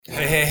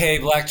Hey,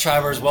 Black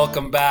Tribers,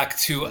 welcome back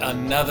to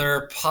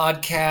another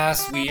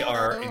podcast. We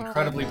are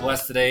incredibly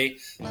blessed today.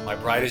 My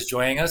bride is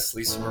joining us,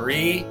 Lisa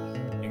Marie.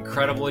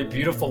 Incredibly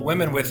beautiful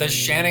women with us,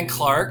 Shannon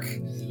Clark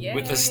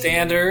with The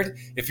Standard.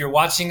 If you're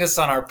watching us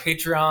on our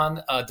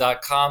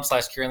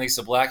patreon.com/Karen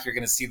Lisa Black, you're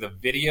going to see the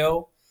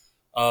video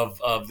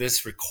of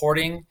this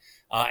recording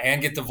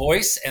and get the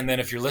voice. And then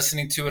if you're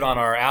listening to it on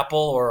our Apple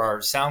or our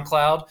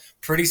SoundCloud,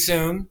 pretty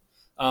soon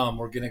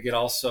we're going to get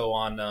also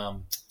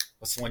on,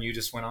 what's the one you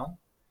just went on?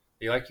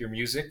 You like your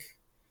music?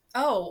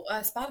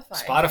 Spotify.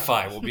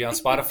 Spotify. We'll be on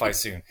Spotify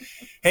soon.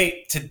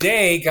 Hey,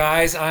 today,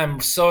 guys, I'm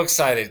so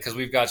excited because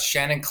we've got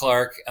Shannon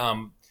Clark.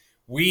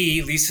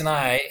 Lisa and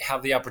I,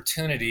 have the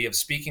opportunity of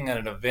speaking at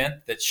an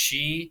event that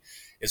she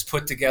is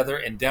put together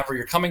in Denver.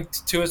 You're coming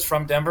to us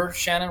from Denver,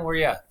 Shannon? Where are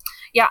you at?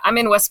 Yeah, I'm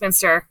in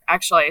Westminster,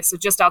 actually, so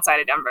just outside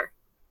of Denver.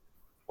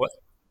 What?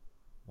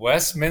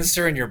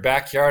 Westminster in your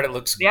backyard? It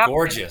looks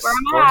gorgeous. Where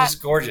I'm at.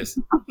 Gorgeous.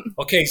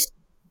 Okay.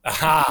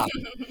 Aha.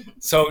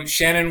 So,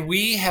 Shannon,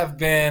 we have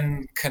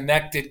been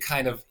connected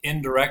kind of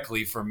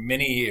indirectly for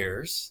many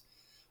years.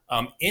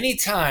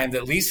 Anytime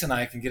that Lisa and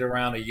I can get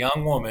around a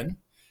young woman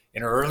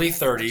in her early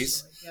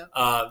 30s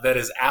that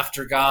is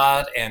after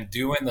God and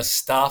doing the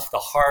stuff, the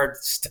hard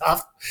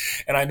stuff,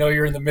 and I know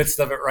you're in the midst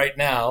of it right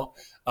now,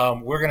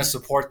 we're going to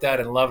support that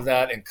and love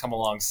that and come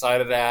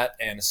alongside of that.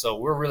 And so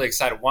we're really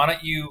excited. Why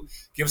don't you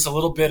give us a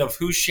little bit of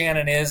who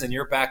Shannon is and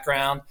your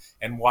background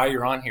and why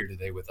you're on here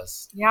today with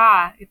us?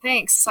 Yeah,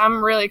 thanks.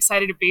 I'm really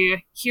excited to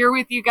be here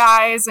with you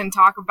guys and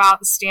talk about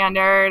The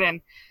Standard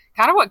and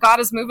kind of what God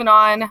is moving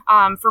on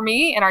for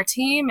me and our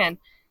team and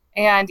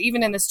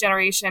even in this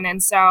generation.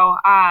 And so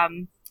a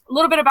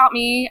little bit about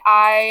me.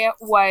 I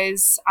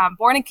was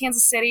born in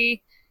Kansas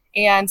City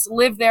and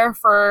lived there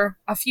for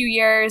a few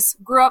years,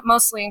 grew up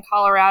mostly in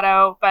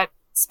Colorado, but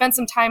spent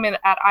some time at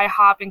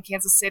IHOP in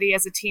Kansas City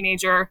as a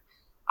teenager,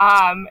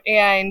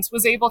 and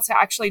was able to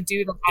actually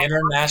do the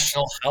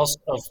International House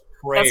of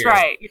Prayer. That's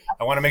right.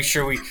 I want to make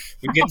sure we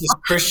get this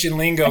Christian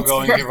lingo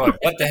going. Right. You're like,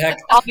 what the heck?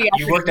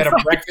 You worked at a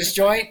breakfast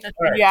joint?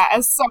 Right. Yeah.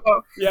 So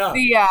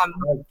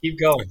keep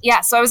going. Yeah.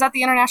 So I was at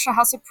the International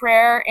House of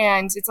Prayer,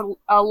 and it's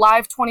a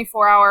live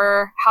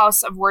 24-hour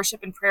house of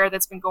worship and prayer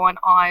that's been going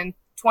on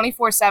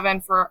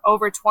 24/7 for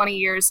over 20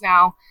 years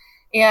now.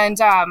 And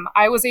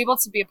I was able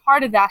to be a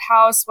part of that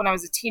house when I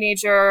was a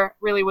teenager,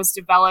 really was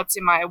developed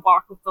in my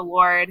walk with the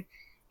Lord,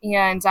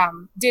 and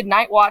did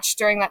night watch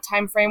during that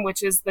time frame,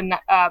 which is the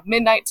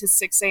midnight to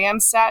 6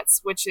 a.m.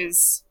 sets, which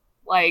is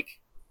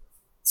like,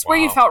 it's where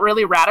you felt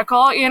really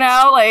radical,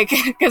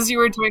 because you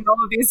were doing all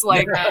of these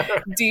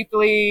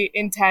deeply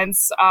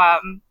intense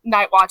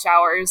night watch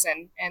hours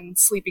and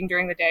sleeping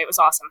during the day. It was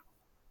awesome.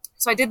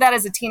 So I did that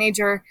as a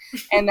teenager,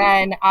 and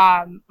then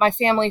my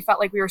family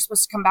felt like we were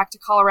supposed to come back to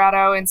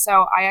Colorado, and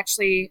so I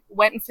actually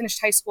went and finished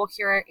high school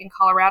here in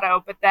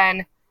Colorado, but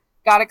then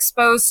got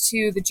exposed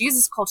to the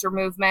Jesus Culture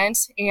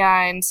movement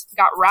and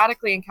got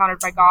radically encountered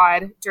by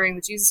God during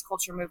the Jesus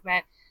Culture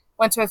movement,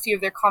 went to a few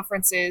of their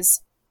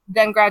conferences,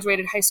 then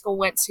graduated high school,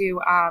 went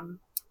to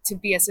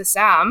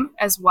BSSM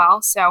as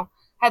well, so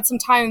had some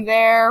time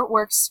there,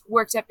 worked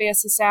at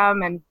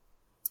BSSM, and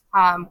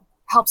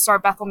helped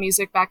start Bethel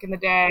Music back in the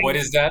day. What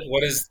is that?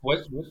 What?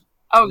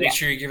 Make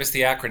sure you give us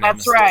the acronym.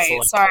 That's right.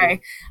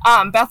 Sorry.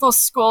 Bethel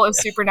School of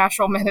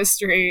Supernatural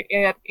Ministry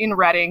in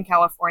Redding,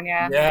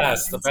 California.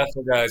 Yes, the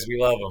Bethel guys. We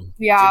love them.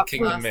 Yeah. Good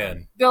kingdom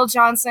men. Bill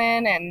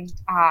Johnson and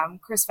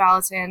Chris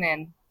Valentin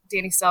and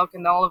Danny Silk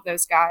and all of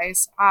those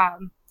guys.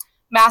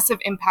 Massive,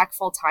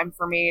 impactful time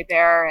for me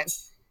there.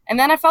 And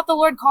then I felt the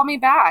Lord call me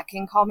back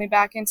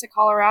into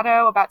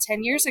Colorado about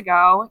 10 years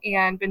ago,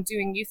 and been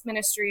doing youth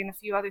ministry and a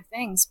few other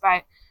things.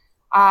 But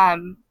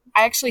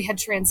I actually had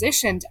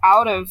transitioned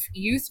out of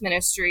youth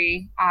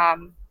ministry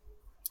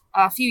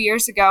a few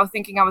years ago,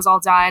 thinking I was all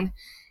done,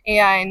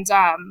 and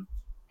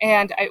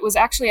it was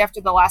actually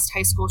after the last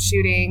high school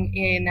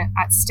shooting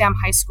at STEM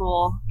High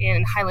School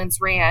in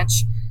Highlands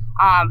Ranch.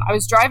 I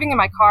was driving in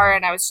my car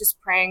and I was just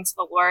praying to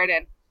the Lord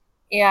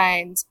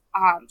and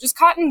just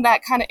caught in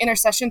that kind of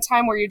intercession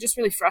time where you're just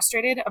really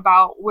frustrated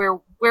about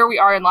where we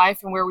are in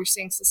life and where we're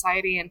seeing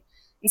society. And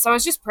so I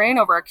was just praying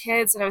over our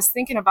kids, and I was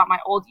thinking about my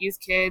old youth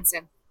kids,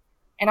 and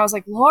I was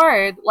like,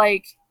 Lord,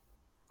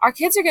 our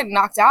kids are getting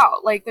knocked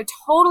out. They're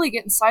totally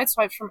getting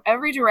sideswiped from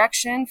every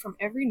direction, from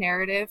every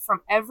narrative,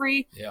 from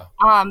every,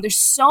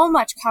 there's so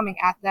much coming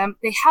at them.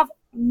 They have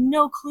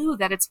no clue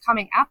that it's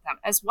coming at them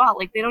as well.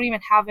 They don't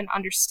even have an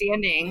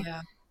understanding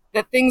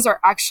that things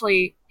are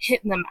actually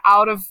hitting them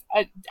out of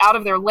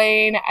their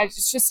lane.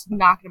 It's just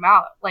knocking them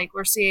out.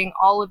 We're seeing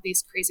all of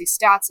these crazy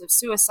stats of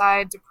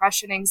suicide,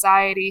 depression,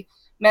 anxiety,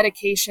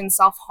 medication,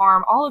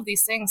 self-harm, all of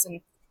these things.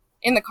 And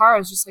in the car, I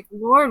was just like,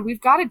 Lord,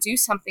 we've got to do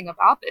something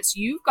about this.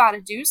 You've got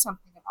to do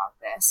something about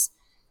this.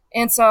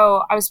 And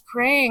so I was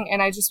praying, and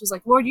I just was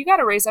like, Lord, you got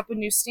to raise up a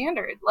new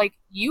standard.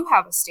 You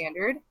have a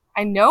standard.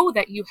 I know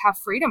that you have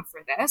freedom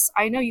for this.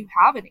 I know you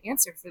have an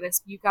answer for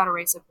this. You've got to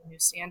raise up a new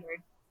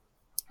standard.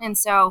 And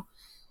so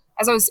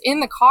as I was in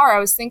the car, I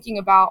was thinking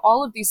about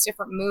all of these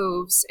different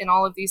moves and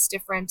all of these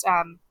different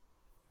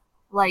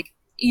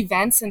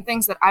events and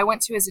things that I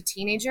went to as a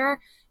teenager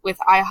with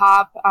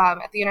IHOP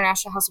at the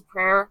International House of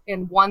Prayer,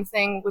 and one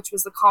thing, which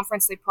was the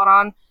conference they put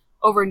on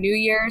over New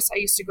Year's. I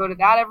used to go to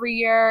that every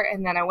year,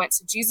 and then I went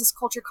to Jesus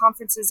Culture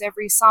conferences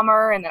every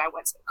summer, and then I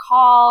went to the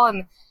Call,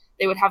 and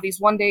they would have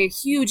these one-day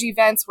huge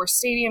events where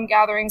stadium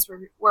gatherings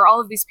where all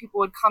of these people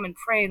would come and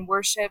pray and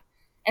worship.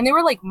 And they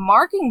were like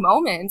marking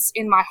moments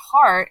in my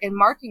heart and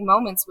marking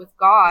moments with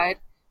God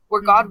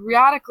where God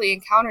radically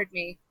encountered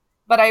me.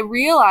 But I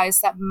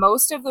realized that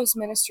most of those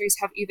ministries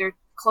have either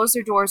closed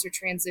their doors or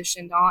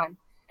transitioned on,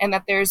 and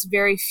that there's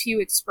very few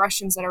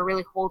expressions that are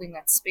really holding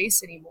that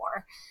space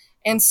anymore.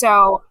 And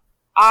so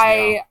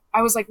I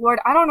was like, Lord,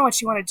 I don't know what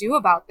you want to do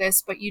about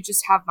this, but you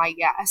just have my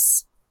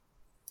yes.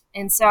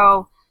 And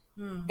so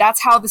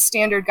that's how the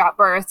Standard got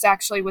birthed.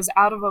 Actually, was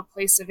out of a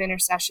place of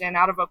intercession,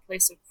 out of a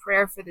place of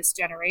prayer for this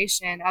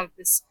generation, out of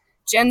this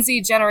Gen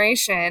Z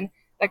generation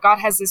that God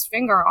has his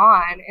finger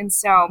on. And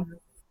so,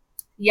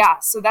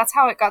 so that's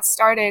how it got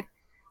started.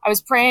 I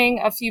was praying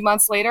a few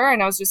months later,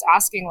 and I was just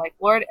asking, like,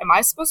 Lord, am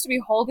I supposed to be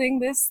holding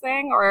this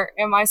thing, or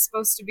am I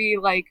supposed to be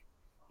like,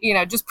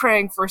 just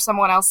praying for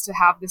someone else to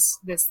have this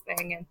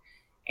thing?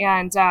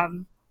 And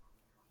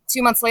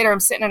 2 months later, I'm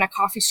sitting in a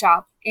coffee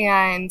shop,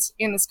 and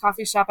in this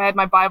coffee shop, I had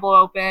my Bible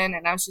open,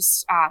 and I was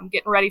just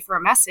getting ready for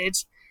a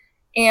message.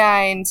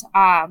 And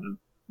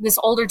this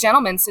older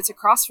gentleman sits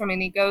across from me,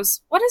 and he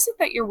goes, "What is it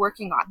that you're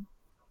working on?"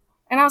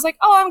 And I was like,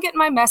 "Oh, I'm getting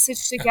my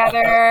message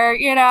together.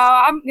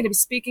 I'm going to be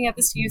speaking at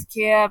this youth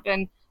camp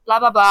and blah,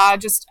 blah, blah,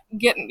 just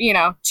getting,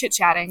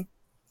 chit-chatting."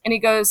 And he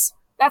goes,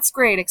 "That's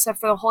great, except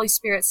for the Holy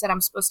Spirit said I'm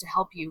supposed to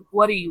help you.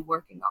 What are you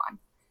working on?"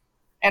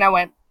 And I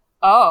went,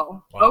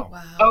 "Oh,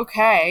 wow.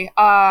 Okay."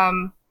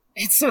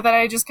 And so then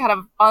I just kind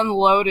of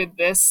unloaded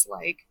this,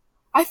 like,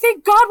 I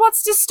think God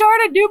wants to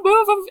start a new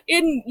move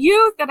in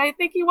youth, and I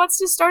think he wants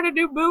to start a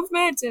new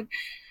movement, and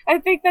I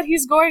think that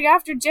he's going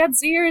after Gen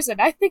Zers,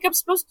 and I think I'm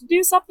supposed to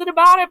do something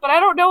about it, but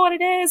I don't know what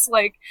it is.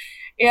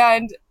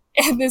 And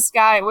this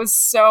guy was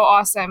so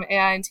awesome.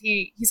 And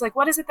he's like,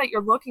 "What is it that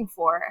you're looking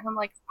for?" And I'm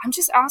like, "I'm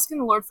just asking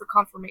the Lord for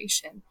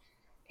confirmation."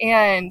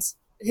 And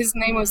his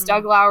name was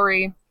Doug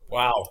Lowry.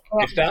 Wow.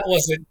 If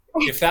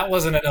that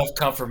wasn't enough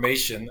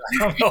confirmation,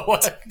 I don't know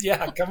what.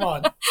 Yeah, come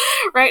on.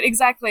 Right,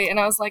 exactly. And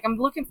I was like, "I'm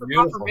looking for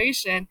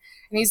confirmation."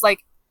 And he's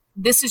like,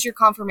 "This is your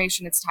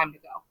confirmation. It's time to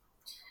go."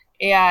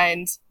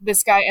 And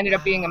this guy ended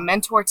up being a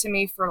mentor to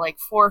me for like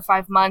 4 or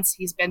 5 months.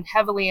 He's been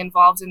heavily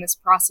involved in this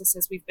process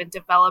as we've been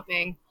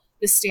developing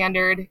the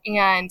Standard.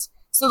 And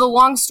so the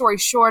long story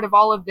short of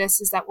all of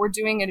this is that we're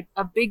doing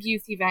a big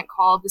youth event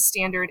called the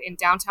Standard in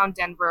downtown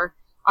Denver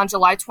on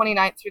July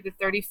 29th through the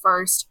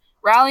 31st,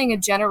 rallying a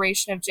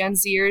generation of Gen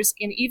Zers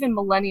and even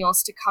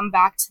millennials to come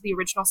back to the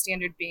original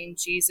standard being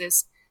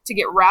Jesus, to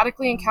get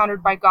radically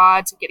encountered by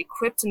God, to get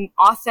equipped in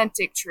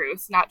authentic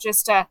truth, not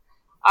just the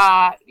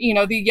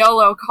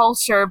YOLO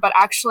culture, but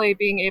actually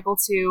being able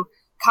to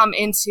come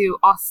into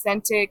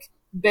authentic,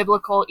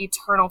 biblical,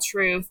 eternal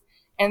truth,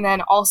 and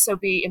then also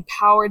be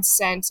empowered,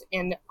 sent,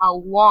 and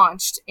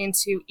launched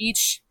into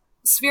each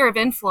sphere of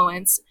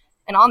influence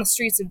and on the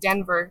streets of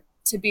Denver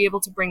to be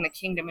able to bring the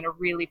kingdom in a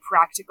really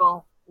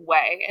practical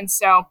way. And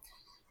so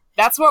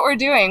that's what we're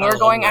doing. We're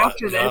going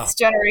after this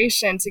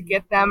generation to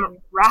get them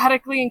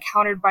radically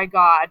encountered by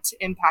God to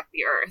impact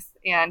the earth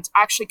and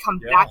actually come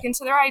back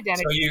into their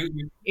identity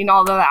in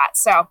all of that.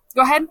 So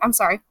go ahead. I'm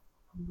sorry.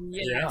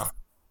 Yeah.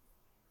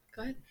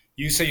 Go ahead.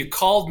 You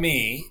called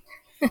me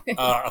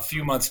a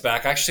few months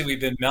back. Actually,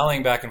 we've been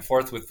mailing back and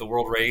forth with the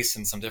World Race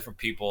and some different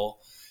people,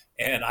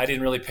 and I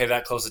didn't really pay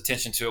that close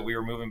attention to it. We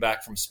were moving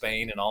back from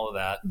Spain and all of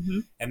that. Mm-hmm.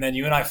 And then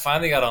you and I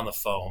finally got on the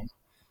phone.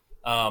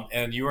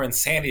 And you were in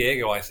San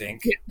Diego, I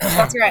think. Yeah,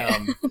 that's right.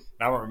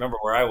 I don't remember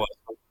where I was.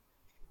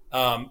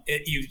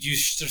 You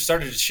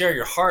started to share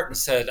your heart and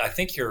said, "I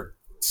think your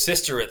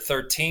sister at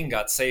 13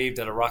 got saved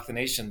at a Rock the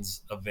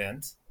Nations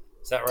event."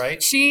 Is that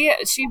right? She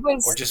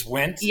was, or just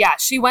went? Yeah,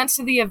 she went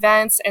to the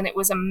events, and it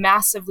was a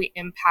massively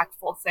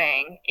impactful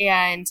thing.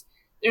 And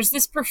there's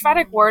this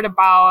prophetic word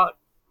about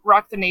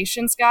Rock the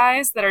Nations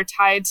guys that are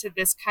tied to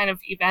this kind of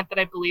event that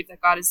I believe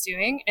that God is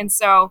doing. And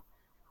so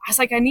I was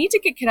like, I need to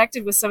get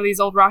connected with some of these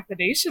old Rock the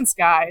Nations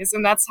guys.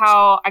 And that's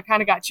how I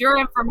kind of got your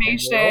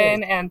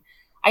information. And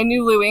I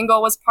knew Lou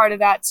Engle was part of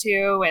that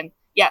too. And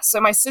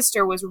so my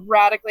sister was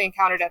radically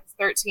encountered at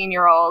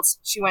 13-year-old.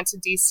 She went to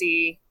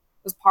DC,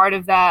 was part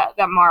of that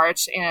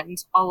march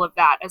and all of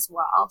that as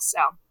well. So,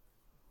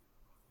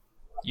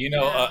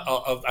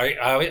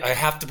 I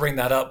have to bring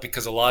that up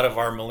because a lot of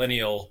our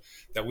millennial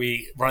that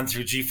we run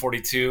through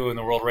G42 and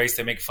the World Race,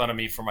 they make fun of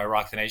me for my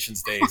Rock the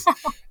Nations days.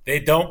 They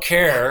don't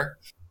care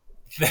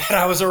that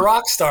I was a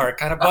rock star. It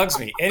kind of bugs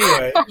me.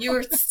 Anyway. You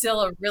were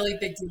still a really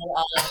big deal to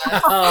all of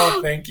us.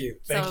 Oh, thank you.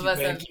 Some of us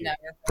have never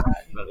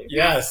forgotten.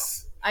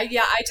 Yes. I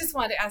just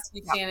wanted to ask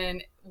you,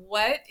 Shannon,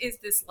 what is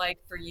this like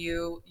for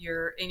you?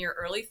 You're in your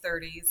early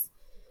 30s.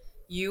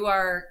 You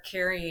are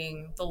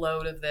carrying the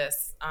load of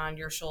this on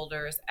your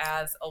shoulders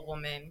as a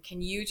woman.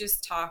 Can you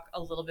just talk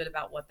a little bit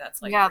about what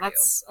that's like for you? Yeah,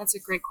 that's a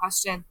great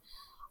question.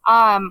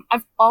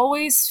 I've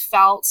always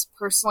felt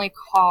personally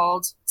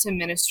called to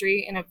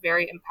ministry in a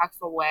very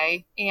impactful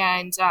way.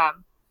 And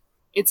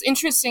it's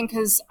interesting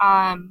because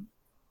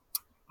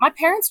my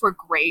parents were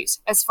great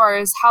as far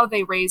as how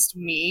they raised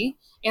me,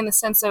 in the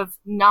sense of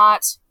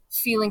not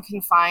feeling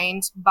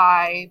confined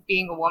by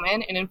being a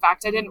woman. And in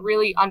fact, I didn't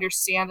really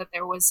understand that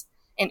there was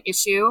an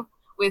issue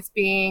with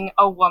being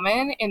a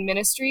woman in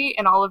ministry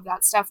and all of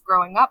that stuff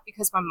growing up,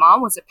 because my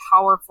mom was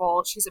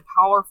she's a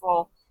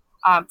powerful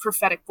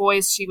prophetic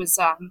voice.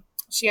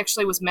 She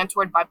actually was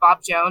mentored by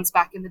Bob Jones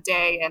back in the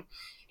day.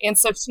 And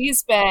so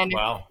she's been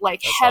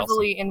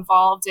heavily awesome.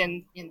 Involved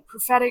in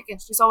prophetic,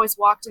 and she's always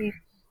walked in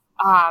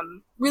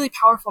really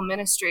powerful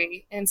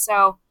ministry. And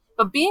so,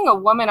 but being a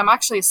woman, I'm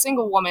actually a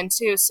single woman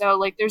too. So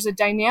like there's a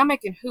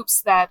dynamic and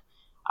hoops that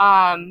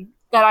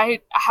I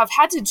have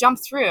had to jump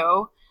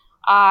through,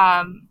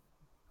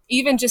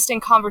 even just in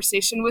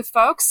conversation with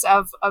folks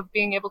of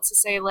being able to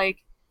say like,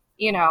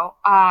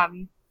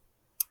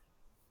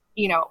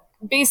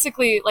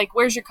 basically like,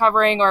 where's your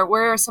covering, or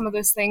where are some of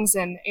those things?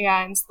 And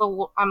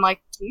I'm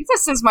like,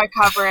 Jesus is my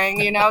covering,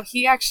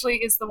 he actually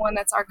is the one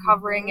that's our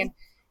covering.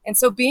 And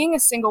so being a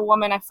single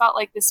woman, I felt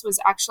like this was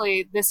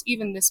actually this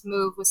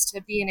move was to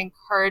be an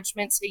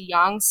encouragement to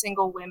young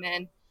single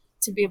women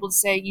to be able to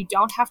say, you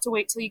don't have to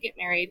wait till you get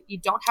married. You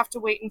don't have to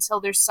wait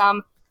until there's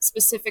some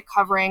specific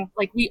covering.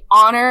 Like we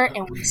honor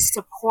and we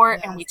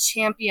support and we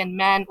champion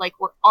men. Like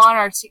we're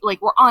on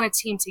we're on a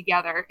team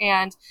together.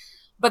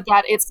 But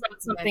that it's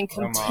not something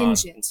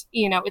contingent,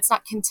 it's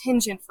not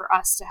contingent for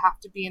us to have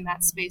to be in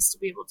that space to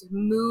be able to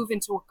move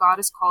into what God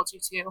has called you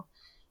to,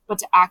 but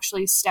to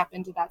actually step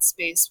into that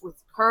space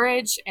with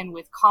courage and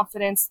with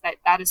confidence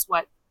that is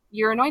what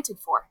you're anointed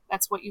for.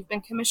 That's what you've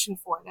been commissioned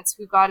for. That's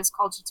who God has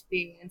called you to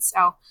be. And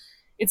so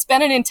it's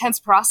been an intense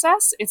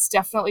process. It's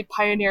definitely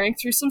pioneering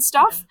through some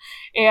stuff.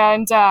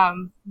 And,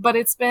 but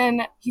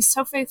he's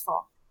so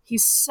faithful.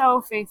 He's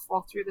so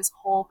faithful through this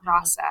whole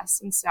process.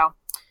 And so,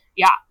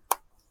 yeah.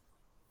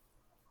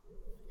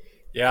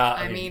 Yeah.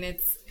 I mean,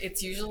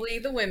 it's usually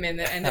the women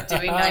that end up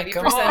doing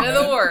 90%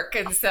 of the work.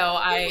 And so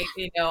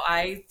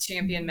I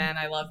champion men.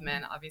 I love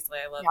men. Obviously,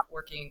 I love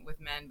working with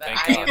men. But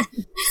I am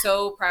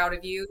so proud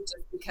of you, just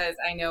because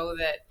I know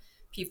that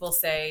people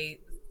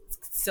say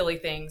silly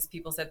things.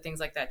 People said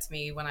things like that to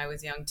me when I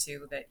was young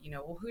too, that,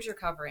 well, who's your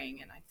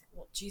covering? And I think,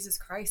 well, Jesus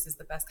Christ is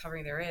the best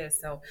covering there is.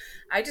 So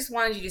I just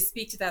wanted you to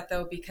speak to that,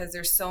 though, because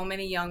there's so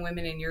many young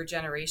women in your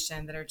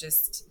generation that are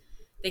just,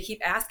 they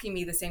keep asking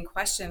me the same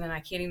question, and I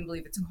can't even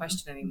believe it's a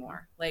question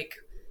anymore. Like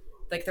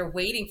they're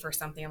waiting for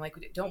something. I'm like,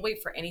 don't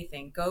wait for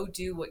anything. Go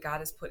do what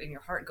God has put in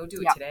your heart. Go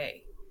do it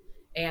today.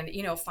 And,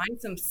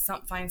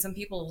 find some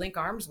people to link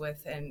arms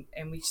with, and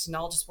we can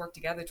all just work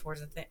together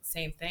towards the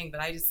same thing.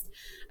 But I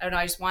don't know.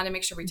 I just wanted to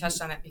make sure we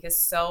touched on it, because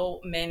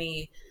so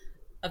many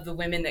of the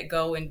women that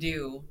go and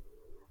do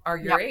are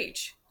your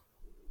age,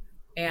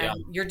 and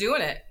you're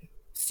doing it.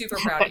 Super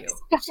proud of you.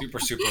 Super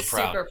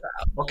proud. Super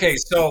proud. Okay,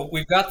 so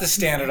we've got the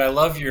standard. I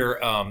love your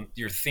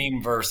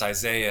theme verse,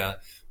 Isaiah.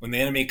 When the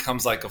enemy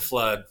comes like a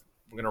flood,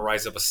 we're going to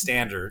rise up a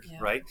standard,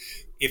 right?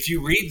 If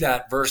you read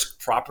that verse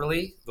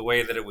properly, the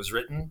way that it was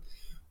written,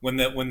 when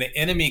the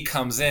enemy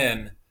comes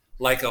in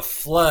like a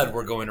flood,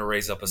 we're going to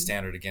raise up a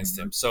standard against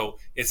him. So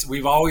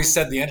we've always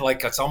said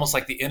it's almost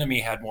like the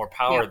enemy had more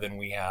power than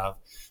we have,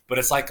 but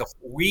it's like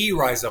we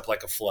rise up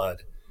like a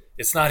flood.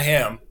 It's not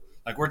him.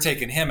 Like we're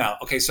taking him out.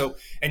 Okay, so,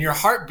 and your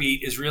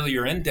heartbeat is really,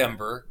 you're in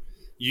Denver.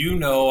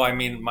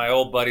 My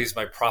old buddies,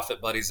 my prophet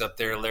buddies up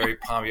there, Larry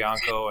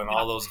Pombianco and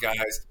all those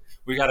guys.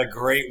 We got a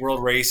great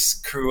World Race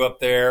crew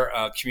up there,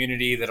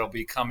 community that'll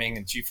be coming,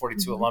 and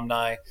G42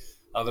 alumni.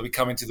 They'll be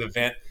coming to the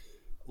event.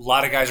 A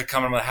lot of guys are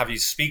coming. I'm going to have you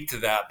speak to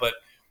that. But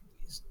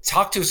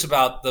talk to us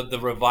about the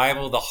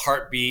revival, the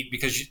heartbeat,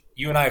 because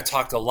you and I have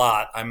talked a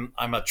lot. I'm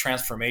a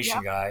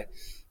transformation guy.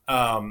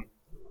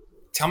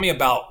 Tell me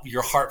about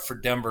your heart for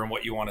Denver and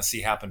what you want to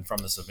see happen from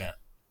this event.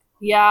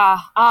 Yeah,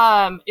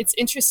 it's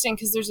interesting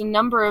because there's a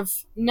number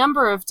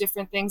of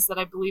different things that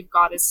I believe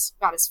God has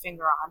got his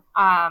finger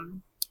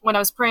on. When I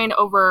was praying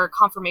over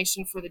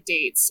confirmation for the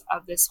dates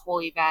of this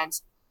whole event,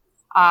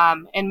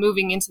 and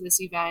moving into this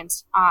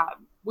event,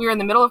 we were in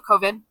the middle of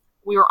COVID.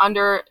 We were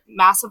under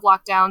massive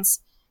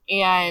lockdowns,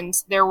 and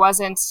there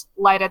wasn't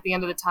light at the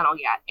end of the tunnel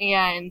yet.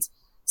 And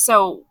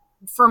so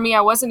for me,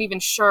 I wasn't even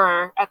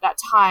sure at that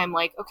time,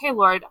 like, okay,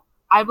 Lord,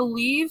 I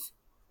believe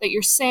that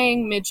you're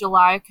saying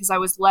mid-July, because I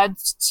was led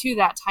to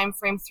that time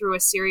frame through a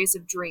series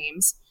of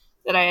dreams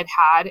that I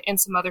had and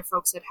some other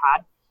folks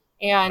had.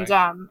 And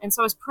and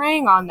so I was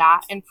praying on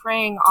that and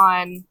praying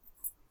on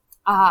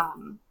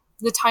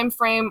the time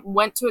frame,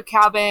 went to a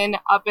cabin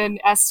up in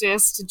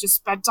Estes to just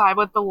spend time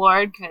with the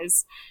Lord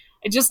because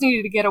I just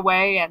needed to get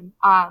away. And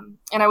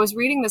I was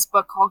reading this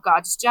book called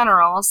God's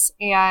Generals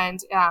and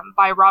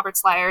by Robert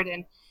Slyard,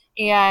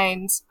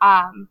 and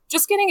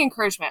just getting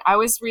encouragement. I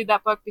always read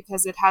that book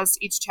because it has,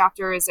 each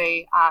chapter is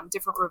a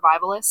different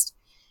revivalist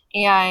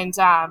and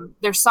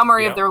their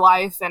summary of their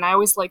life. And I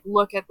always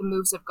look at the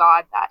moves of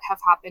God that have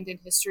happened in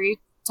history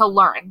to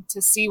learn,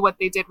 to see what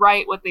they did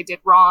right, what they did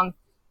wrong,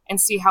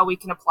 and see how we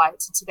can apply it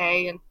to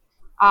today.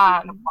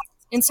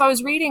 And so I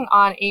was reading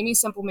on Aimee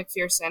Semple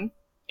McPherson,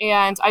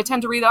 and I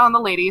tend to read on the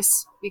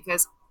ladies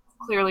because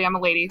clearly I'm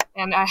a lady,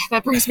 and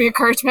that brings me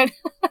encouragement.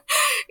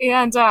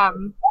 And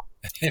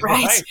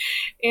right.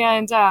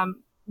 And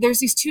there's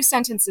these 2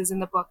 sentences in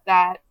the book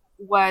that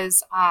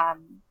was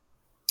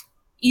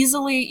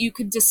easily, you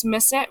could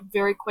dismiss it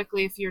very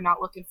quickly if you're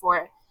not looking for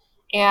it.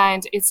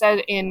 And it said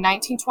in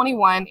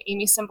 1921,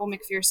 Aimee Semple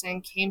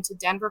McPherson came to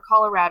Denver,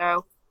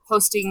 Colorado,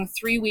 hosting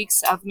 3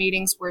 weeks of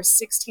meetings where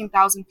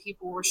 16,000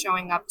 people were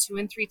showing up 2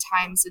 and 3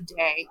 times a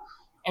day.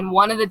 And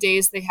one of the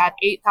days they had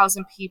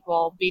 8,000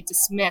 people be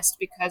dismissed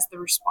because the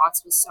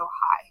response was so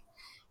high.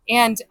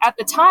 And at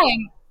the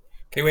time...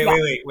 Okay,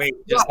 wait.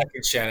 Just a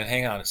second, Shannon.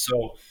 Hang on.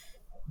 So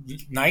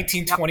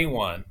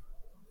 1921... Yep.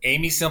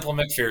 Aimee Semple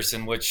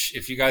McPherson, which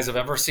if you guys have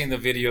ever seen the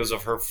videos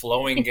of her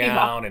flowing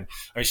gown, and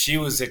I mean, she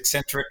was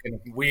eccentric and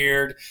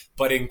weird,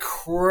 but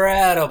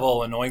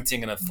incredible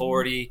anointing and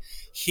authority,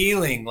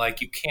 healing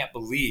like you can't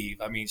believe.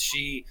 I mean,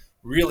 she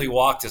really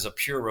walked as a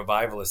pure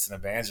revivalist and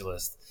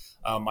evangelist.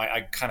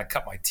 I kind of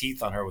cut my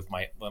teeth on her with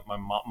my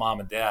mom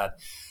and dad.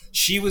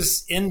 She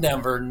was in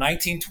Denver,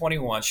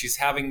 1921. She's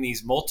having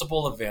these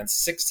multiple events.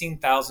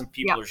 16,000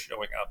 people are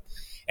showing up.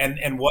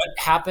 And what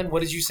happened?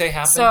 What did you say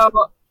happened?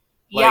 So,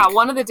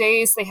 one of the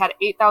days they had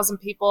 8,000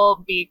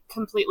 people be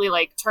completely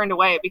turned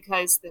away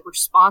because the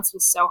response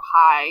was so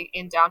high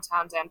in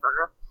downtown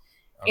Denver.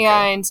 Okay.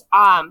 And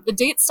the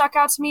date stuck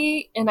out to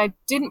me, and I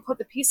didn't put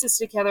the pieces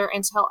together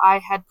until I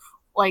had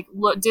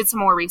did some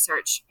more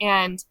research.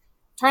 And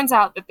turns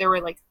out that there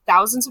were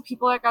thousands of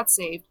people that got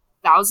saved,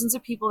 thousands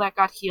of people that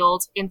got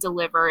healed and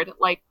delivered,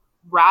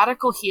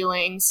 radical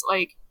healings,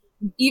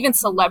 even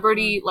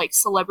celebrities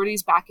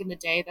back in the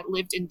day that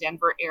lived in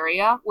Denver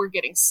area were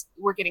getting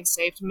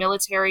saved.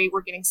 Military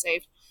were getting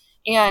saved.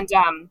 And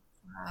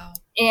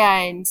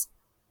and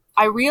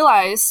I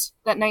realized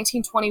that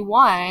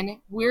 1921,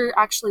 we're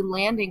actually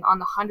landing on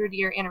the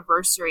 100-year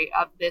anniversary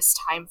of this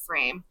time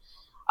frame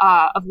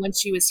of when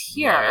she was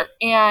here. Right.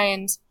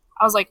 And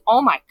I was like,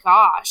 oh my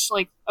gosh,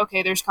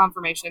 okay, there's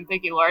confirmation.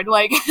 Thank you, Lord.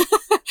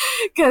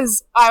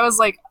 Because I was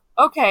like,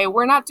 okay,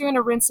 we're not doing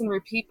a rinse and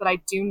repeat, but I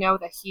do know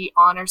that he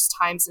honors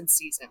times and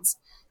seasons.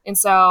 And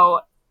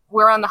so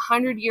we're on the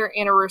 100-year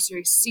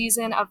anniversary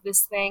season of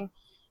this thing.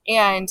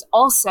 And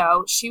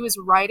also, she was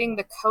riding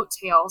the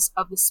coattails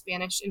of the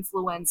Spanish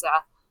influenza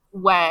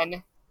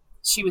when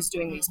she was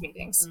doing these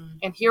meetings. Mm-hmm.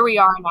 And here we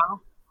are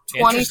now,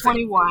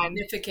 2021,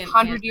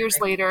 100 years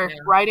later,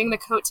 riding the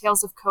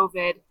coattails of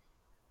COVID.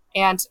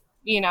 And,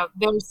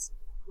 there's...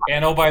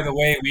 And oh, by the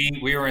way,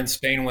 we were in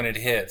Spain when it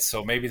hit,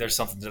 so maybe there's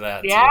something to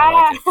that.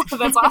 Yeah,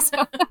 that's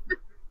awesome.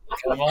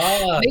 Come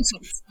on.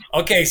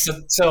 Okay,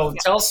 so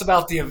tell us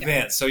about the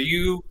event. So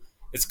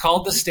it's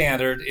called The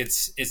Standard.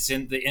 It's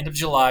in the end of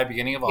July,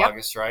 beginning of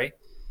August, right?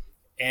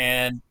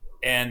 And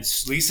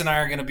Lisa and I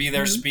are going to be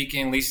there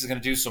speaking. Lisa's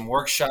going to do some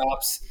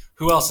workshops.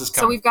 Who else is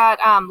coming? So we've got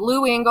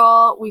Lou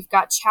Engle, we've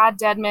got Chad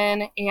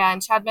Dedman, and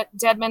Chad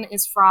Dedman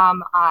is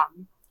from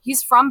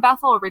he's from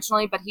Bethel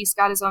originally, but he's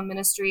got his own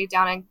ministry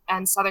down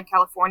in Southern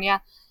California.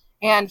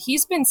 And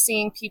he's been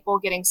seeing people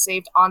getting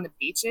saved on the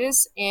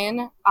beaches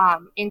in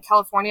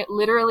California,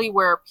 literally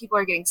where people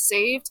are getting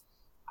saved.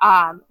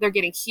 They're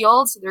getting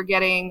healed. They're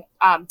getting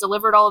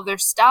delivered all of their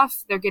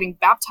stuff. They're getting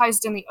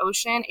baptized in the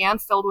ocean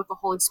and filled with the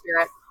Holy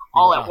Spirit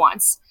all at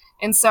once.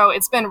 And so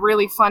it's been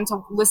really fun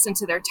to listen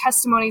to their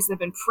testimonies. They've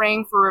been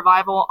praying for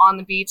revival on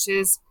the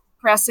beaches,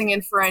 pressing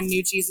in for a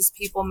new Jesus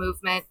People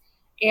movement.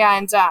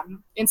 And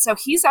so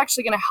he's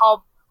actually going to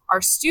help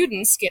our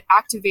students get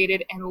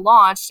activated and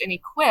launched and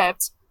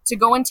equipped to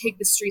go and take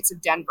the streets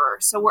of Denver.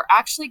 So we're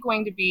actually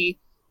going to be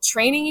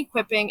training,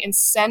 equipping, and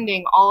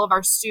sending all of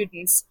our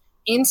students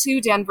into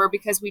Denver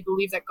because we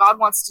believe that God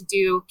wants to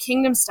do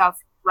kingdom stuff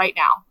right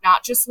now,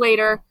 not just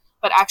later,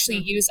 but actually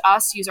use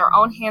us, use our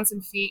own hands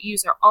and feet,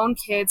 use our own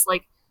kids.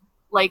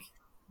 Like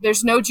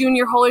there's no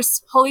junior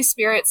Holy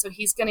Spirit, so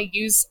he's going to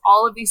use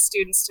all of these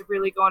students to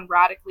really go and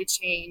radically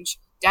change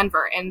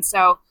Denver. And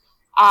so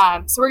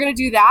we're going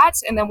to do that.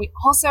 And then we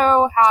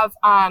also have,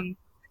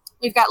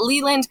 we've got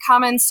Leland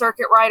coming,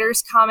 circuit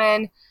riders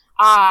coming,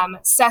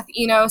 Seth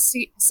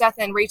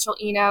and Rachel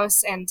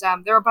Enos. And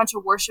there are a bunch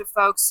of worship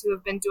folks who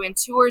have been doing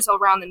tours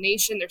around the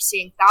nation. They're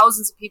seeing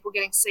thousands of people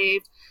getting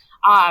saved.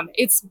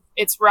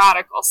 It's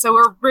radical. So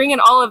we're bringing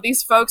all of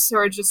these folks who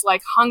are just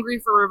hungry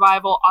for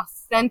revival,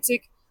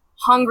 authentic,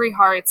 hungry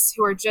hearts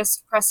who are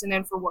just pressing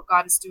in for what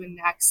God is doing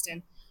next.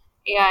 And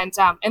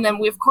then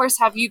we of course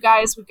have you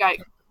guys. We've got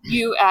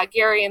you,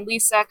 Gary and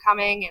Lisa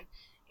coming,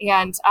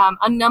 and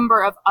a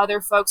number of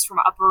other folks from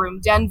Upper Room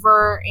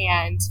Denver,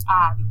 and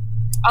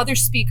other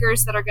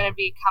speakers that are going to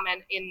be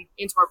coming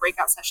into our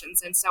breakout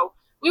sessions. And so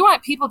we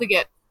want people to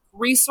get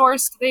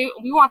resourced.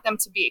 We want them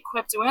to be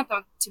equipped. We want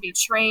them to be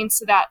trained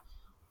so that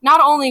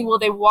not only will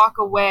they walk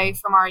away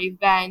from our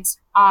event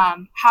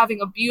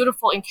having a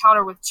beautiful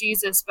encounter with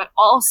Jesus, but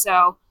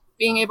also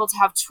being able to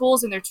have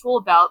tools in their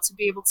tool belt to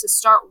be able to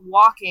start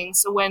walking.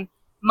 So when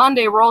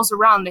Monday rolls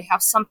around, they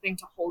have something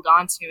to hold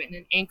on to and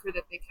an anchor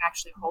that they can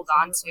actually hold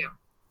on to.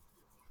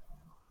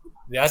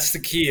 That's the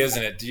key,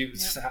 isn't it?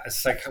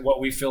 It's like what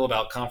we feel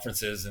about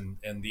conferences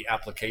and the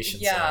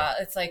applications. Yeah,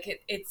 it's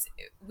like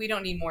we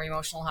don't need more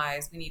emotional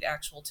highs. We need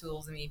actual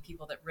tools. We need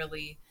people that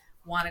really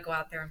want to go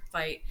out there and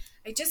fight.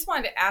 I just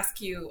wanted to ask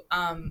you,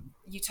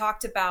 you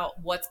talked about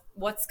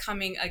what's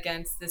coming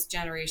against this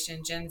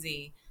generation, Gen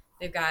Z.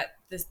 They've got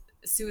this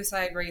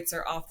suicide rates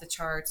are off the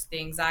charts, the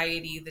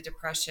anxiety, the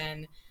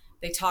depression.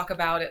 They talk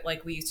about it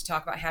like we used to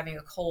talk about having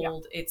a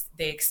cold. Yeah.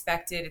 They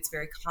expect it. It's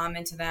very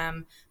common to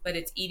them, but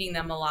it's eating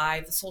them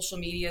alive. The social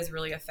media is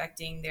really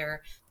affecting the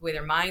way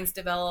their minds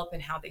develop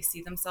and how they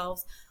see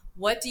themselves.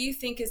 What do you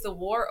think is the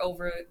war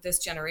over this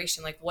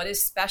generation? Like, what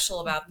is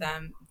special about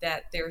them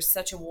that there's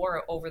such a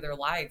war over their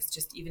lives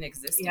just even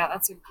existing? Yeah,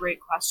 that's a great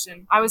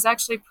question. I was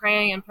actually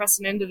praying and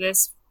pressing into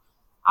this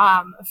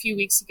a few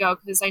weeks ago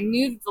because I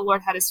knew that the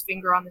Lord had his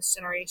finger on this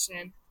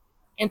generation.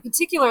 And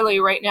particularly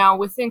right now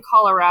within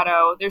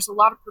Colorado, there's a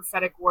lot of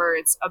prophetic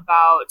words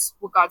about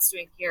what God's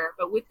doing here.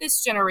 But with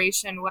this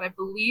generation, what I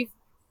believe,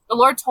 the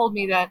Lord told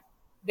me that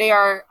they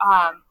are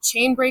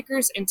chain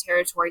breakers and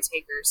territory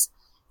takers.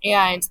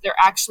 And they're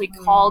actually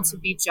called to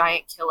be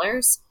giant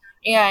killers.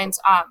 And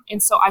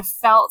so I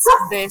felt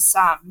this,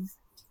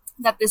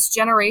 that this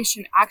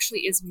generation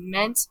actually is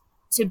meant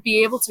to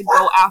be able to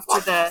go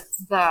after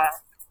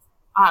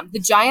the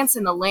giants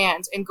in the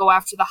land and go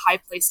after the high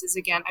places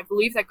again. I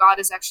believe that God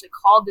has actually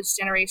called this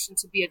generation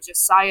to be a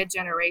Josiah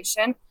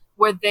generation,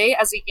 where they,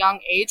 as a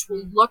young age,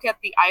 will look at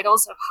the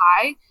idols of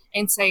high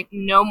and say,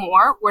 no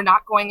more, we're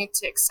not going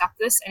to accept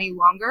this any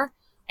longer.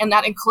 And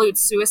that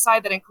includes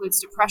suicide, that includes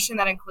depression,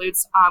 that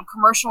includes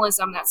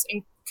commercialism, that's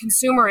in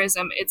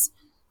consumerism. It's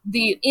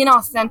the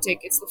inauthentic,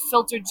 it's the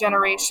filtered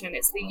generation,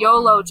 it's the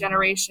YOLO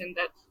generation,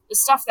 that the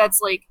stuff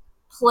that's like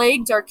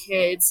plagued our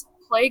kids,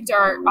 plagued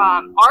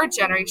our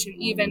generation,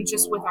 even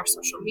just with our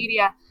social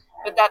media,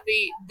 but that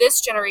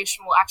this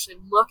generation will actually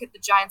look at the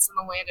giants in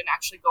the land and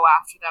actually go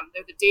after them.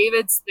 They're the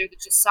Davids, they're the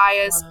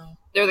Josiahs,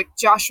 they're the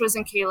Joshuas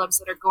and Calebs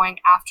that are going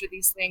after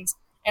these things.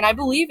 And I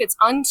believe it's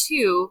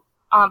unto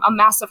a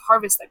massive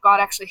harvest that God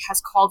actually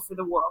has called for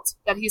the world,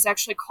 that he's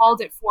actually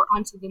called it for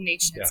unto the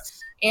nations. Yes.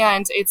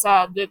 And it's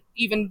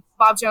even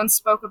Bob Jones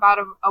spoke about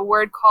a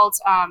word called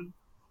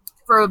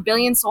for a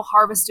billion soul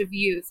harvest of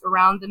youth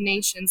around the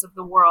nations of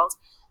the world.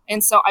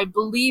 And so I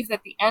believe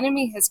that the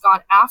enemy has gone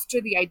after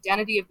the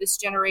identity of this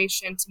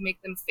generation to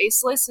make them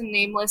faceless and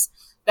nameless,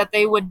 that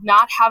they would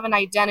not have an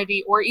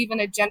identity or even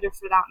a gender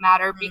for that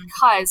matter,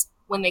 because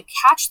when they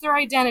catch their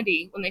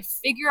identity, when they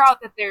figure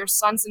out that they're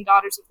sons and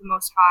daughters of the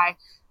Most High,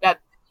 that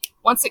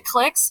once it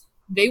clicks,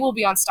 they will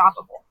be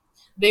unstoppable.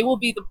 They will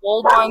be the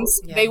bold ones.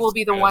 Yeah, they will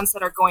be the ones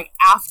that are going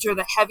after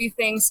the heavy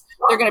things.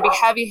 They're going to be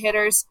heavy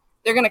hitters.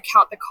 They're going to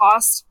count the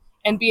cost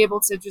and be able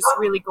to just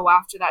really go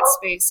after that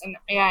space.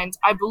 And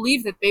I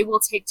believe that they will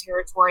take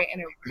territory in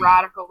a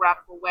radical,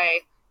 radical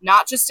way,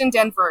 not just in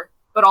Denver,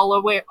 but all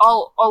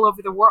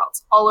over the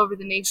world, all over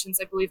the nations.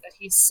 I believe that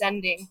he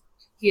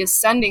is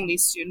sending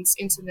these students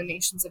into the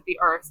nations of the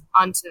earth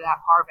unto that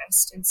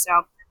harvest. And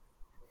so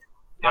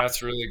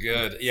that's really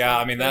good. Yeah,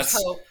 I mean, that's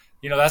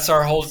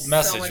our whole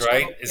message,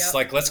 right? Hope. It's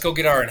like, let's go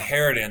get our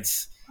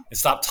inheritance and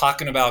stop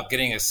talking about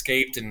getting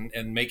escaped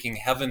and making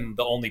heaven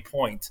the only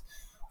point.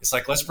 It's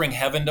like, let's bring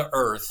heaven to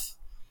earth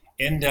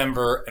in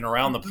Denver and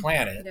around the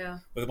planet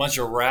with a bunch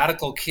of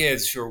radical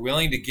kids who are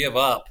willing to give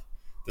up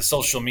the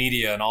social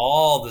media and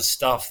all the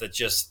stuff that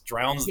just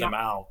drowns them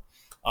out,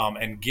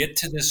 and get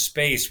to this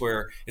space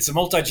where it's a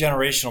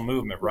multi-generational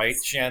movement, right,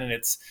 Shannon?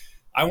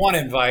 I want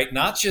to invite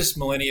not just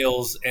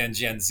millennials and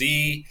Gen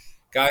Z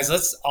guys.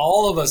 Let's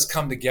all of us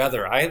come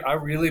together. I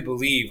really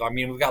believe. I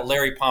mean, we've got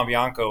Larry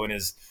Pombianco in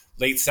his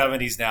late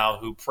 70s now,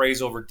 who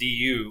prays over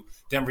DU,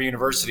 Denver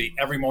University,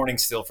 every morning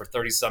still for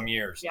 30-some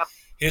years. Yep.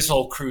 His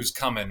whole crew's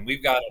coming.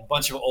 We've got a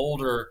bunch of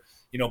older,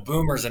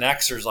 boomers and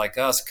Xers like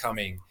us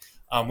coming.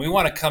 We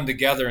want to come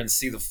together and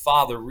see the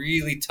Father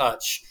really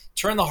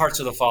turn the hearts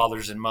of the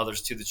fathers and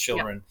mothers to the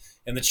children,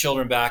 and the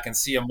children back, and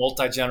see a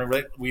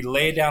multi-generational. We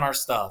lay down our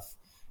stuff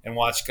and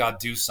watch God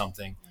do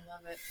something. I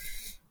love it.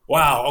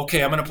 Wow.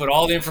 Okay, I'm going to put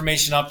all the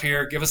information up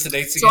here. Give us the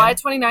dates again. July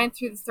 29th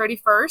through the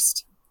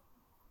 31st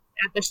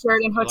at the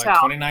Sheridan Hotel.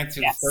 July 29th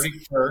through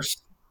the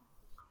 31st.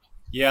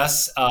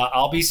 Yes.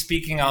 I'll be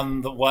speaking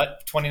on the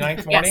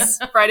 29th morning? Yes,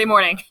 Friday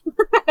morning.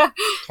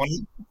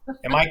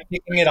 Am I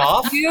kicking it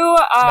off? No.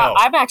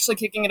 I'm actually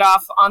kicking it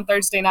off on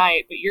Thursday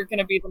night, but you're going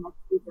to be the next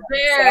speaker.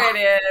 There it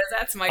is.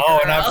 That's my girl. Oh,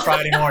 and I'm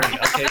Friday morning.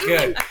 Okay,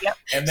 good. Yep.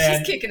 And then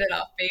she's kicking it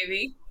off,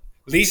 baby.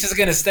 Lisa's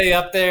going to stay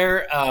up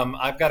there.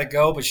 I've got to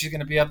go, but she's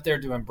going to be up there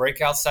doing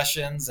breakout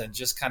sessions and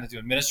just kind of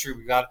doing ministry.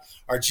 We've got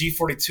our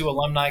G42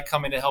 alumni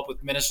coming to help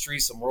with ministry,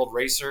 some world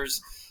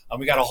racers.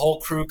 We got a whole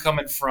crew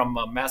coming from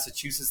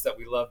Massachusetts that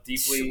we love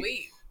deeply.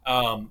 Sweet.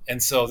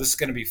 And so this is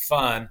going to be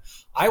fun.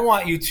 I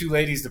want you two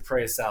ladies to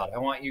pray us out. I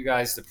want you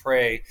guys to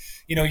pray.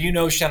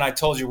 Shen, I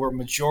told you we're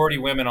majority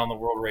women on the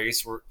world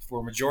race.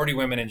 We're majority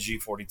women in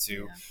G42.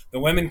 Yeah. The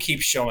women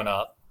keep showing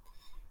up.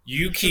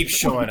 You keep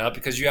showing up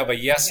because you have a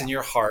yes in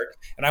your heart.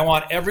 And I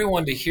want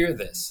everyone to hear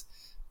this.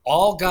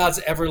 All God's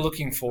ever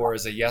looking for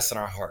is a yes in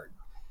our heart.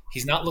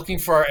 He's not looking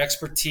for our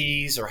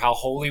expertise or how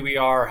holy we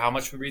are or how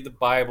much we read the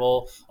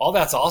Bible. All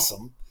that's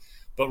awesome.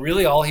 But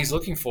really all he's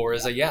looking for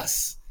is a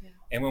yes. Yeah.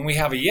 And when we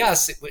have a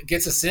yes, it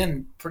gets us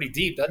in pretty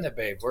deep, doesn't it,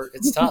 babe?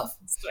 It's tough.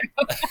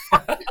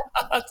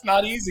 It's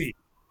not easy.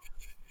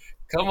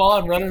 Come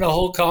on, running a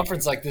whole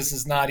conference like this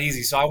is not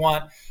easy. So I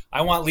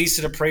want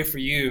Lisa to pray for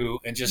you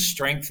and just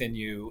strengthen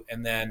you.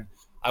 And then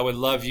I would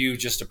love you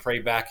just to pray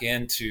back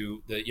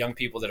into the young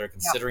people that are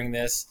considering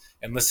this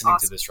and listening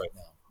to this right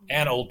now,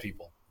 and old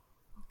people.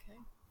 Okay.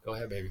 Go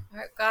ahead, baby. All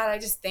right, God, I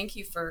just thank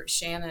you for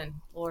Shannon,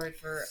 Lord,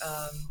 for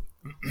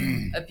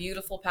a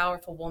beautiful,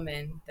 powerful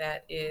woman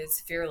that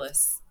is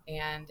fearless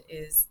and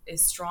is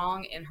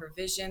strong in her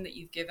vision that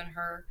you've given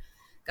her.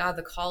 God,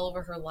 the call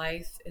over her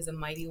life is a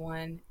mighty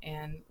one.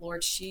 And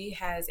Lord, she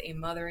has a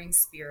mothering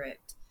spirit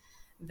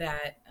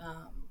that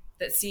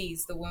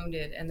sees the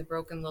wounded and the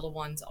broken little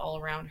ones all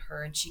around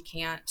her. And she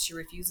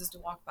refuses to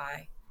walk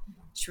by.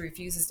 She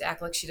refuses to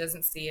act like she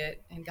doesn't see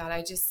it. And God,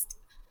 I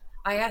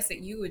ask that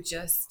you would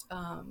just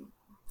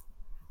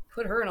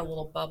put her in a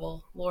little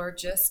bubble, Lord,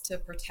 just to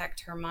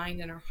protect her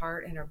mind and her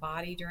heart and her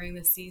body during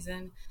this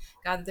season.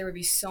 God, that there would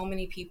be so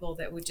many people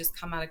that would just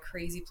come out of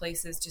crazy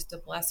places just to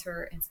bless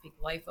her and speak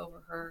life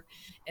over her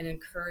and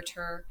encourage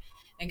her.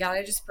 And God,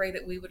 I just pray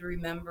that we would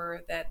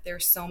remember that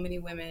there's so many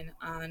women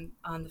on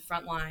the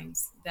front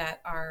lines that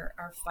are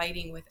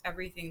fighting with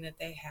everything that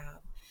they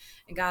have.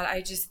 And God,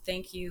 I just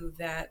thank you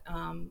that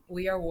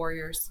we are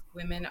warriors.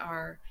 Women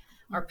are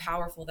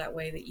powerful that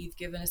way, that you've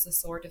given us a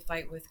sword to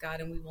fight with,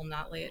 God, and we will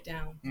not lay it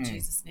down. In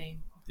Jesus'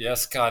 name.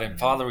 Yes, God. And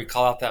Father, we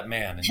call out that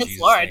man in Jesus'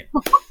 Lord. name.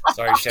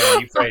 Sorry,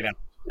 Shannon, you pray now.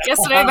 Yes,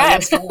 and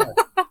amen. He's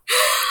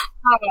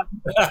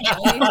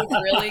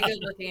really good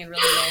looking and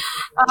really nice.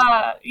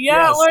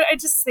 Yes. Lord, I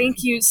just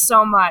thank you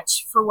so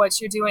much for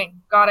what you're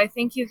doing. God, I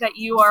thank you that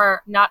you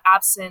are not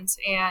absent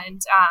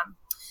and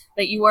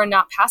that you are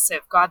not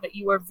passive, God, that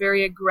you are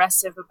very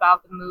aggressive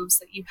about the moves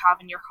that you have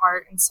in your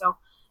heart. And so,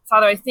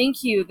 Father, I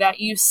thank you that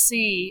you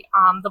see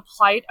the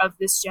plight of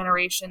this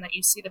generation, that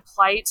you see the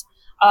plight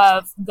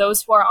of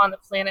those who are on the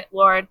planet,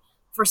 Lord,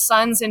 for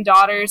sons and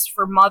daughters,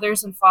 for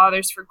mothers and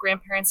fathers, for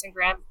grandparents and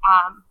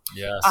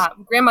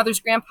grandmothers,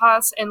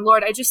 grandpas. And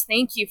Lord, I just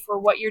thank you for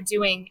what you're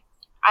doing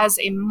as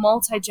a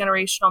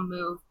multi-generational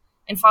move.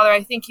 And Father,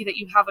 I thank you that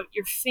you have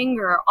your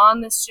finger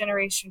on this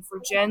generation for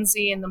Gen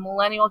Z and the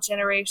millennial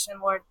generation,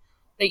 Lord,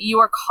 that you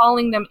are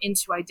calling them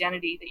into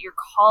identity, that you're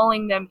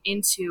calling them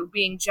into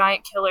being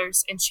giant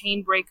killers and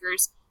chain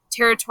breakers,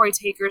 territory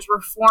takers,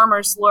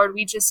 reformers, Lord.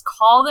 We just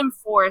call them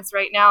forth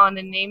right now in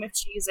the name of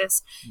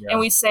Jesus. Yes. And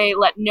we say,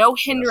 let no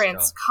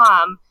hindrance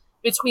come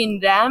between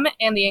them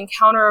and the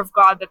encounter of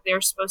God that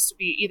they're supposed to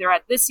be, either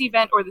at this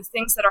event or the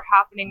things that are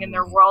happening in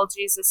their world,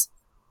 Jesus.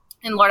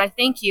 And Lord, I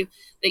thank you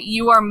that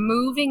you are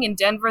moving in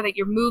Denver, that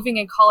you're moving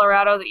in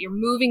Colorado, that you're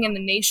moving in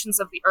the nations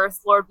of the earth,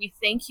 Lord. We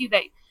thank you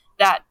that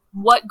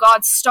what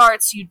God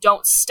starts, you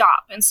don't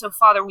stop. And so,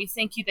 Father, we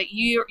thank you that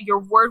your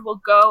word will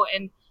go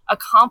and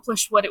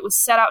accomplish what it was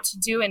set out to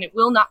do, and it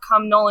will not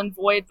come null and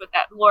void, but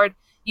that, Lord,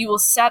 you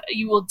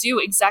will do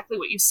exactly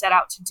what you set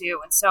out to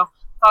do. And so,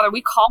 Father,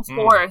 we call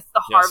forth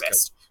the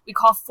harvest. We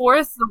call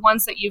forth the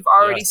ones that you've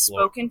already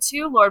spoken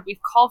to, Lord. We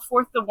call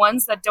forth the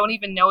ones that don't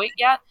even know it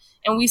yet.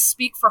 And we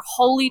speak for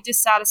holy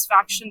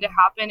dissatisfaction to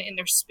happen in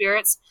their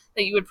spirits,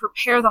 that you would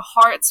prepare the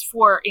hearts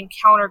for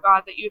encounter,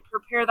 God, that you would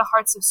prepare the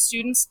hearts of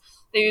students,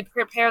 that you would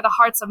prepare the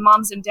hearts of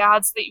moms and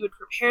dads, that you would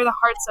prepare the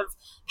hearts of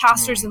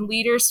pastors and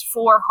leaders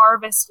for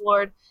harvest,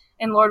 Lord.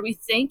 And Lord, we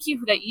thank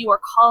you that you are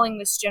calling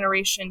this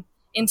generation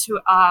into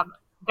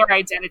their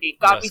identity.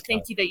 God, we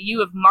thank you that you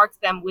have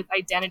marked them with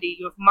identity.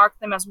 You have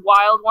marked them as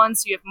wild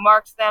ones. You have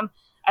marked them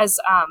as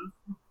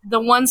the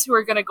ones who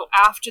are going to go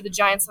after the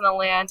giants in the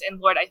land. And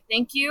Lord, I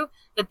thank you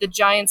that the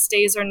giants'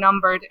 days are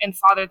numbered. And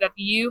Father, that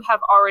you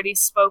have already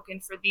spoken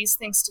for these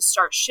things to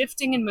start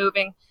shifting and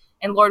moving.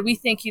 And Lord, we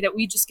thank you that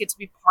we just get to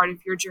be part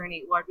of your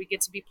journey, Lord. We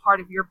get to be part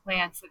of your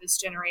plan for this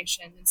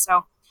generation. And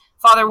so,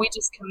 Father, we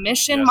just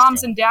commission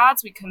moms and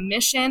dads. We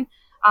commission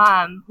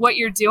what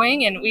you're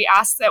doing, and we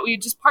ask that we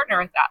just partner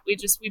with that. We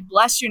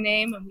bless your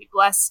name, and we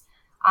bless,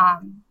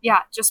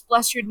 just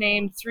bless your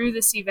name through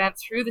this event,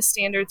 through the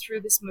standard, through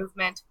this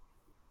movement,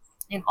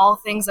 in all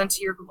things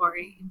unto your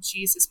glory, in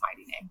Jesus'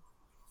 mighty name.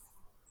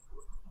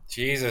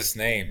 Jesus'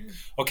 name.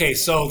 Okay,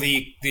 so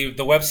the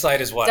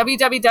website is what?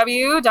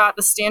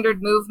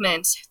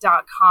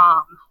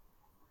 www.thestandardmovement.com.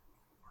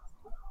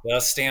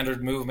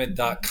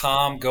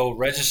 Thestandardmovement.com. Go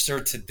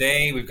register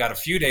today. We've got a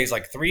few days,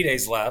 like 3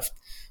 days left.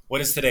 What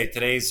is today?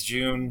 Today's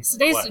June.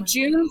 Today's what?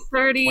 June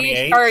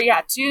 30th.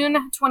 28th?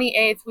 June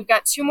 28th. We've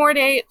got 3 more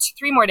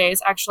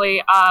days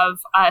actually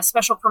of a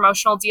special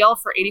promotional deal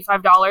for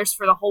 $85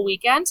 for the whole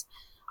weekend.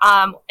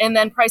 And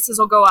then prices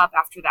will go up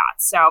after that.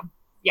 So,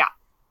 yeah.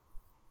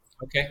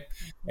 Okay.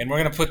 And we're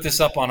going to put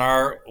this up on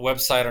our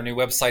website. Our new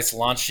website's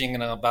launching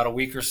in about a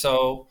week or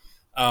so.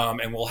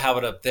 And we'll have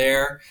it up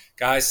there.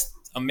 Guys,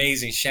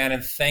 amazing.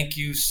 Shannon, thank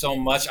you so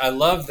much. I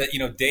love that,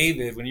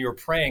 David, when you were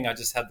praying, I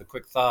just had the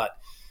quick thought.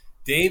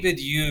 David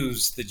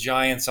used the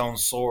giant's own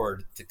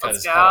sword to cut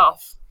his head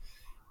off.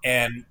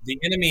 And the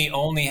enemy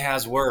only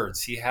has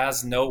words. He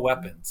has no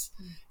weapons.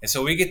 And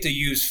so we get to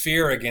use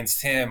fear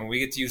against him, and we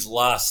get to use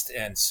lust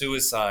and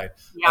suicide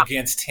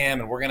against him.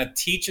 And we're going to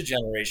teach a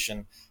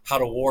generation how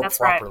to war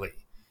properly.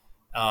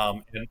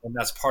 Right. And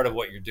that's part of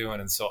what you're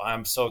doing. And so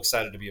I'm so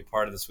excited to be a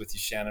part of this with you,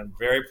 Shannon.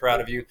 Very proud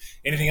of you.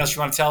 Anything else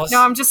you want to tell us?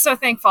 No, I'm just so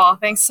thankful.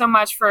 Thanks so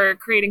much for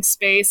creating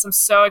space. I'm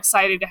so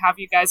excited to have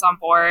you guys on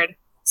board.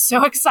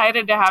 So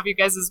excited to have you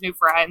guys as new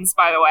friends,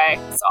 by the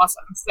way. It's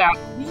awesome. So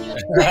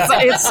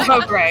it's so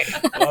great.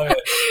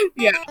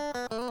 Yeah.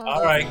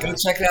 All right. Go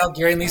check it out.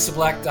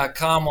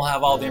 GaryandLisaBlack.com. We'll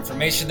have all the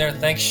information there.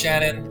 Thanks,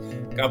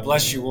 Shannon. God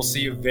bless you. We'll see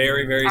you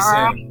very, very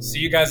soon. See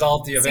you guys all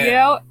at the event. See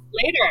you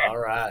later. All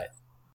right.